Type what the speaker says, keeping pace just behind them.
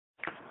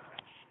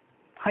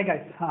Hi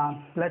guys,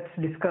 let's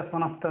discuss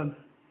one of the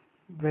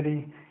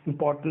very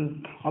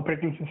important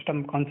operating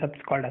system concepts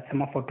called as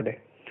Semaphore today.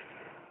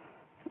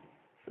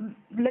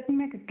 Let me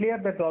make it clear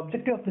that the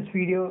objective of this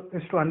video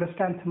is to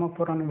understand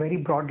Semaphore on a very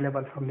broad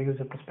level from the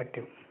user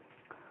perspective.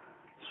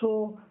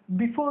 So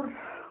before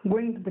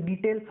going to the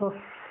details of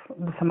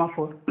the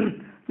Semaphore,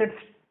 let's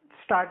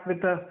start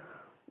with the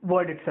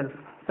word itself,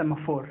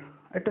 Semaphore.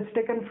 It is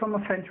taken from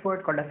a French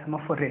word called as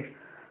Semaphore,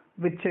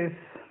 which is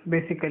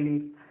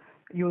basically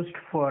used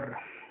for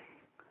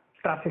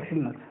traffic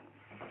signals.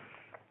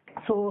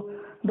 So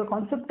the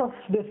concept of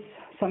this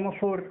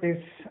semaphore is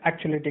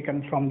actually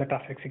taken from the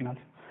traffic signals.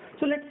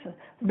 So let's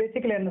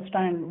basically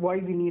understand why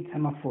we need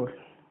semaphore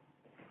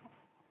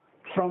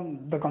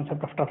from the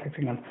concept of traffic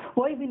signal.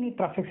 Why we need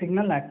traffic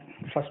signal at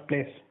first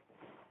place.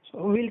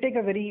 So we'll take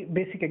a very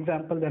basic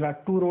example. There are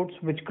two roads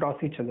which cross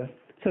each other.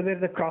 So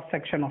there's a cross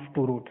section of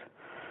two roads.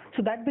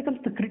 So that becomes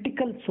the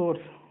critical source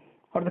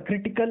or the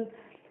critical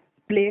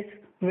place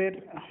where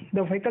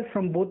the vehicles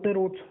from both the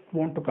roads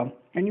want to come.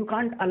 And you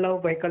can't allow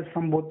vehicles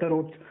from both the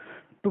roads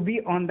to be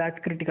on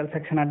that critical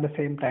section at the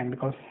same time,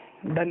 because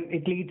then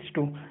it leads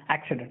to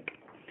accident.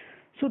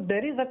 So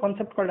there is a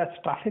concept called as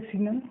traffic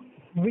signal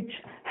which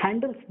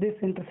handles this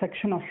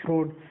intersection of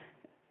road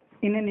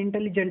in an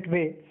intelligent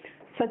way,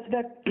 such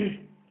that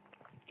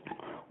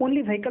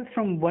only vehicles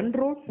from one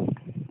road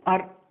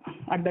are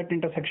at that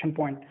intersection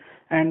point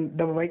and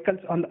the vehicles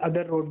on the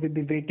other road will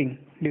be waiting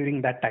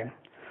during that time.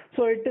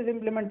 So it is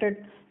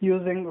implemented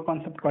using a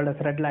concept called as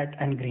red light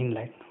and green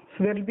light.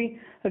 So there will be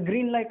a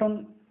green light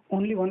on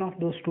only one of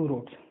those two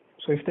roads.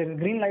 So if there is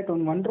green light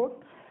on one road,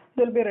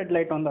 there will be a red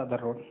light on the other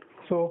road.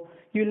 So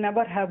you will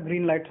never have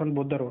green lights on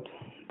both the roads.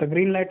 The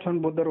green lights on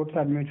both the roads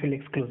are mutually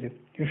exclusive.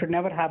 You should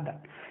never have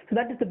that. So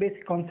that is the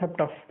basic concept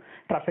of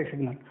traffic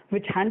signal,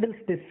 which handles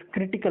this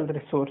critical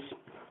resource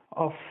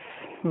of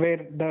where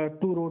the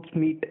two roads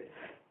meet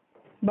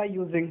by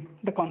using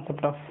the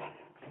concept of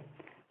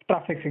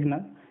traffic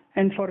signal,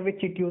 and for which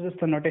it uses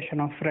the notation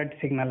of red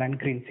signal and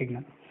green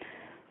signal,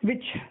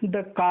 which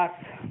the cars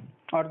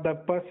or the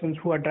persons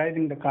who are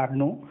driving the car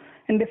know,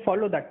 and they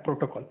follow that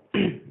protocol.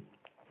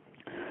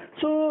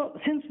 So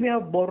since we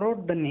have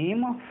borrowed the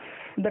name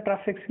of the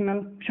traffic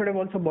signal, should have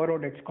also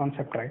borrowed its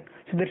concept, right?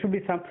 So there should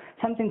be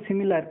something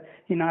similar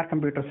in our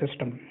computer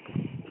system.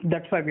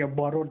 That's why we have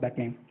borrowed that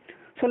name.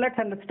 So let's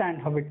understand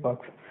how it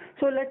works.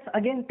 So let's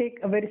again take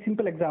a very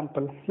simple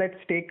example. Let's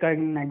take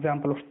an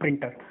example of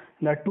printer.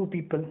 There are two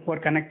people who are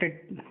connected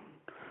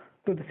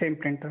to the same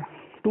printer.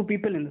 Two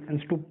people in the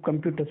sense, two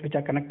computers which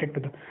are connected to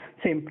the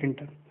same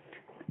printer.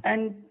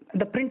 And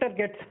the printer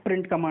gets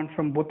print command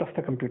from both of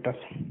the computers.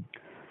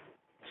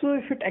 So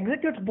if it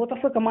executes both of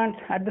the commands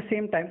at the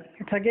same time,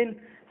 it's again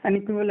an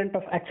equivalent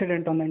of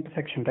accident on the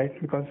intersection,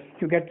 right? Because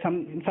you get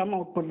some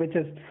output which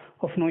is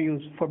of no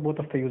use for both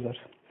of the users.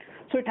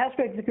 So it has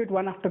to execute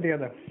one after the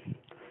other.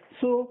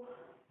 So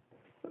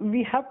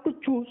we have to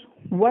choose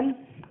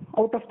one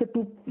out of the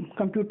two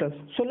computers.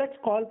 So let's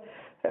call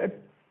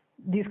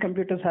these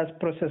computers as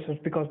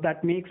processors, because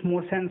that makes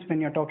more sense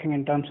when you're talking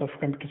in terms of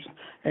computers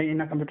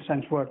in a computer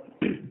science word.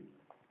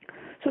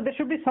 So there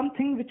should be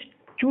something which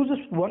chooses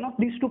one of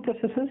these two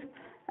processes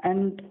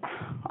and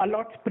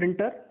allots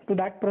printer to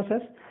that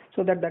process,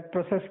 so that that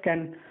process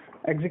can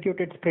execute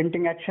its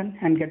printing action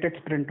and get its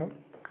printout.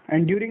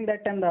 And during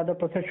that time, the other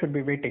process should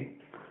be waiting.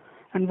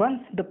 And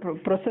once the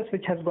process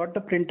which has got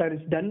the printer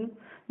is done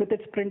with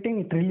its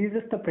printing, it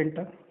releases the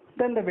printer.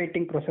 Then the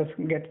waiting process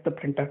gets the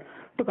printer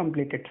to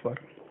complete its work.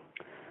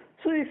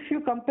 So if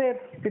you compare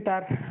with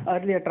our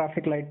earlier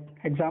traffic light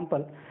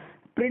example,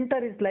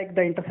 printer is like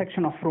the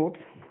intersection of roads.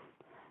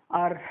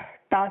 Our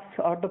tasks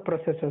or the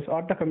processes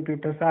or the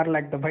computers are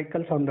like the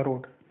vehicles on the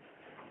road.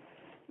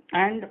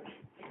 And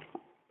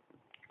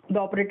the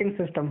operating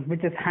system,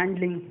 which is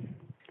handling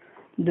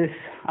this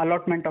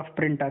allotment of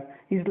printer,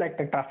 is like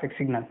the traffic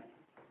signal,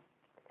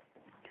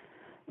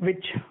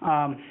 which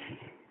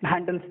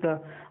handles the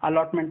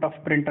allotment of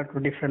printer to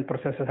different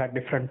processes at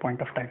different point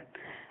of time.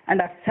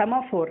 And a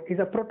semaphore is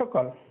a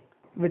protocol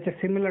which is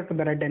similar to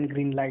the red and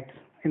green lights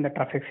in the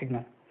traffic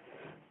signal.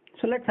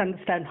 So let's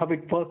understand how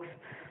it works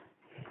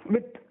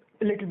with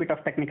a little bit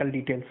of technical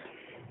details.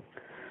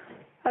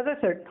 As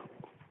I said,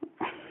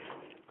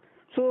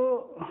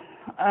 so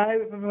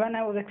when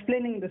I was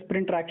explaining this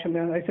printer action,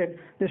 I said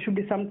there should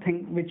be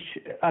something which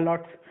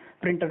allots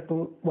printer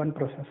to one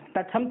process.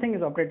 That something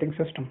is operating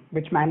system,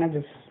 which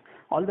manages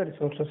all the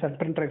resources, and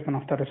printer is one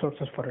of the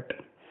resources for it.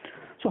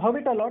 So how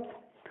it allots?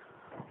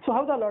 So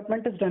how the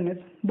allotment is done is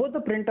both the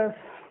printers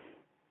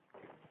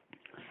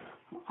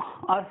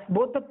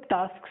both the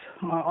tasks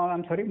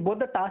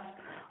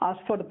ask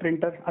for the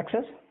printer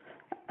access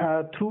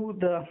through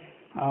the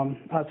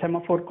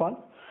semaphore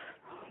call,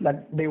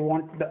 that they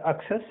want the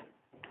access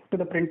to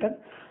the printer,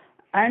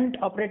 and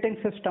operating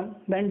system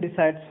then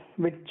decides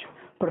which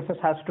process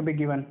has to be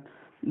given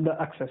the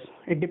access.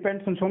 It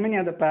depends on so many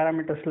other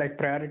parameters like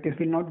priorities.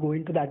 We'll not go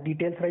into that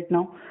details right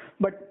now,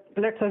 but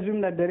let's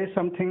assume that there is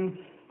something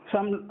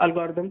some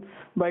algorithm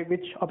by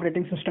which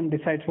operating system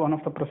decides one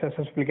of the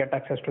processes will get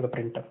access to the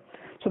printer.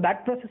 So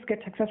that process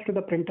gets access to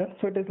the printer.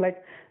 So it is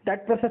like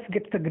that process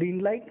gets the green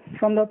light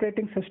from the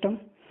operating system,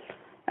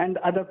 and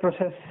the other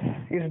process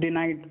is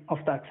denied of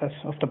the access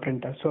of the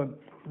printer. So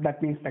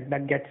that means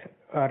that gets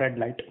a red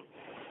light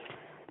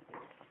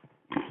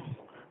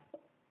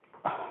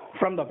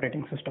from the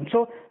operating system.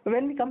 So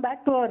when we come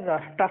back to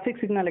our traffic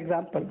signal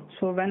example,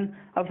 so when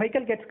a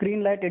vehicle gets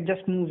green light, it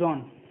just moves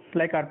on,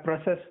 like our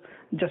process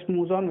just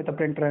moves on with the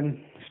printer and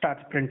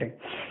starts printing.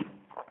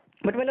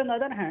 But well, on the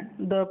other hand,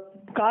 the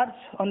cars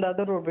on the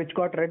other road which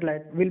got red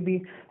light will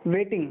be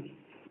waiting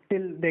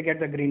till they get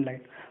the green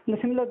light. In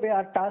a similar way,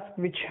 our task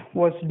which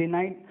was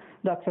denied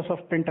the access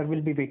of printer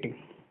will be waiting.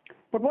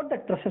 But what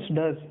that process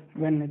does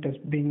when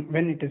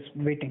it is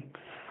waiting?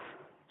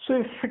 So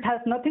if it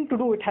has nothing to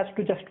do, it has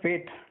to just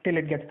wait till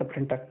it gets the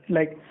printer.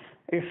 Like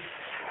if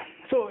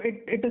so,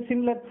 it is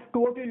similar to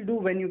what you'll do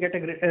when you get a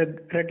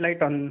red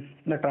light on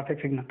the traffic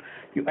signal.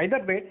 You either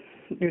wait,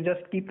 you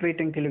just keep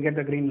waiting till you get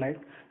the green light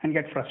and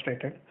get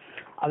frustrated.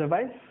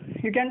 Otherwise,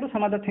 you can do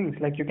some other things,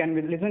 like you can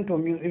listen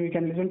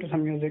to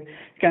some music,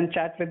 you can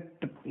chat with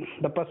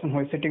the person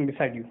who is sitting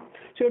beside you.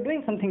 So you're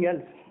doing something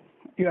else.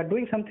 You are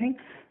doing something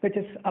which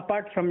is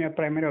apart from your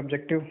primary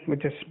objective,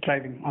 which is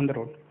driving on the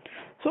road.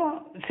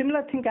 So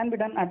similar thing can be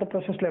done at the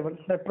process level.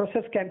 The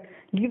process can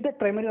leave that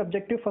primary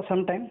objective for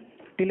some time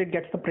till it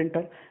gets the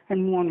printer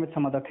and move on with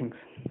some other things.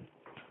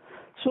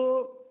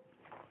 So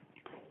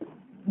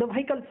the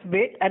vehicles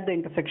wait at the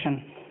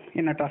intersection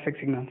in a traffic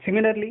signal.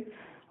 Similarly,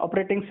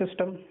 operating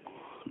system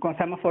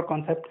semaphore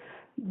concept,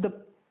 the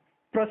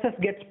process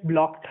gets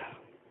blocked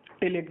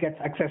till it gets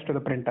access to the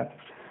printer.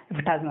 If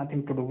it has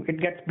nothing to do, it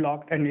gets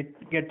blocked and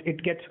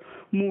it gets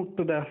moved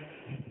to the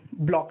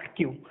blocked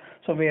queue.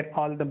 So where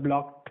all the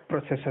blocked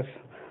processes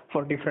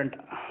for different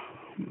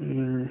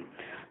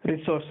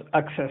resource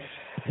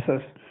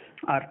accesses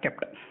are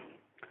kept.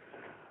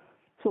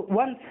 So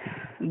once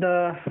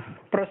the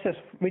process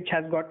which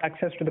has got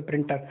access to the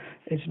printer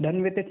is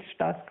done with its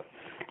task,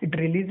 it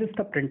releases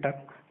the printer,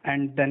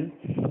 and then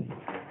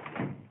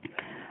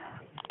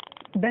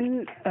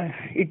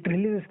it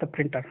releases the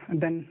printer.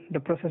 Then the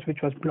process which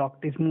was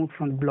blocked is moved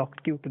from the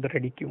blocked queue to the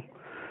ready queue.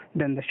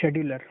 Then the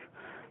scheduler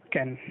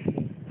can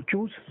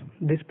choose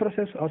this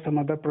process or some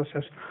other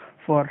process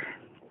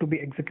to be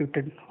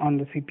executed on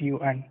the CPU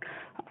and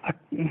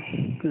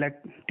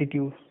let it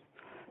use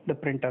the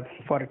printer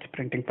for its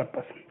printing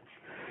purpose.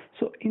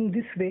 So in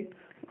this way,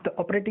 the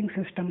operating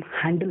system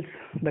handles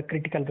the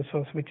critical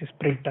resource, which is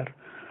printer,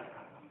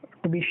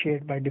 to be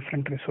shared by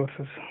different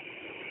resources,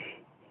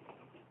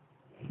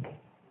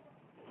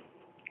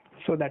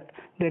 so that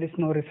there is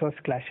no resource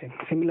clashing.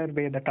 Similar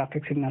way, the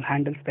traffic signal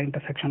handles the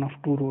intersection of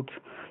two roads,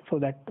 so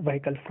that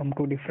vehicles from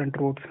two different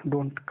roads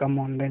don't come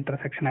on the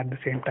intersection at the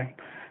same time,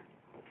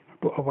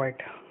 to avoid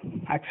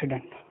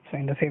accident. So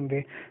in the same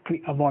way,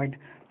 we avoid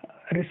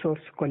resource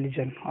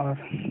collision,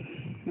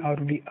 or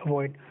we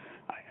avoid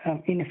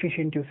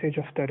inefficient usage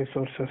of the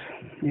resources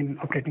in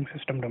operating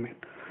system domain.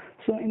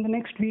 So in the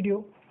next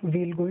video,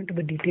 we'll go into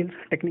the details,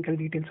 technical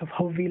details of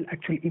how we'll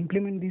actually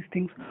implement these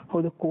things,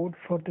 how the code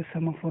for the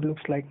semaphore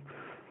looks like.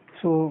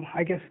 So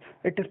I guess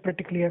it is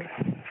pretty clear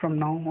from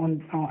now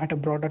on at a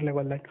broader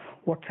level that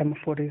what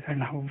semaphore is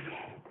and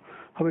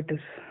how it is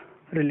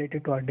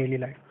related to our daily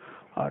life,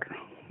 or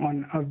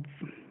on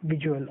a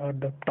visual or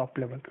the top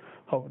level,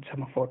 how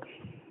semaphore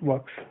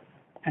works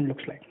and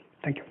looks like.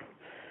 Thank you.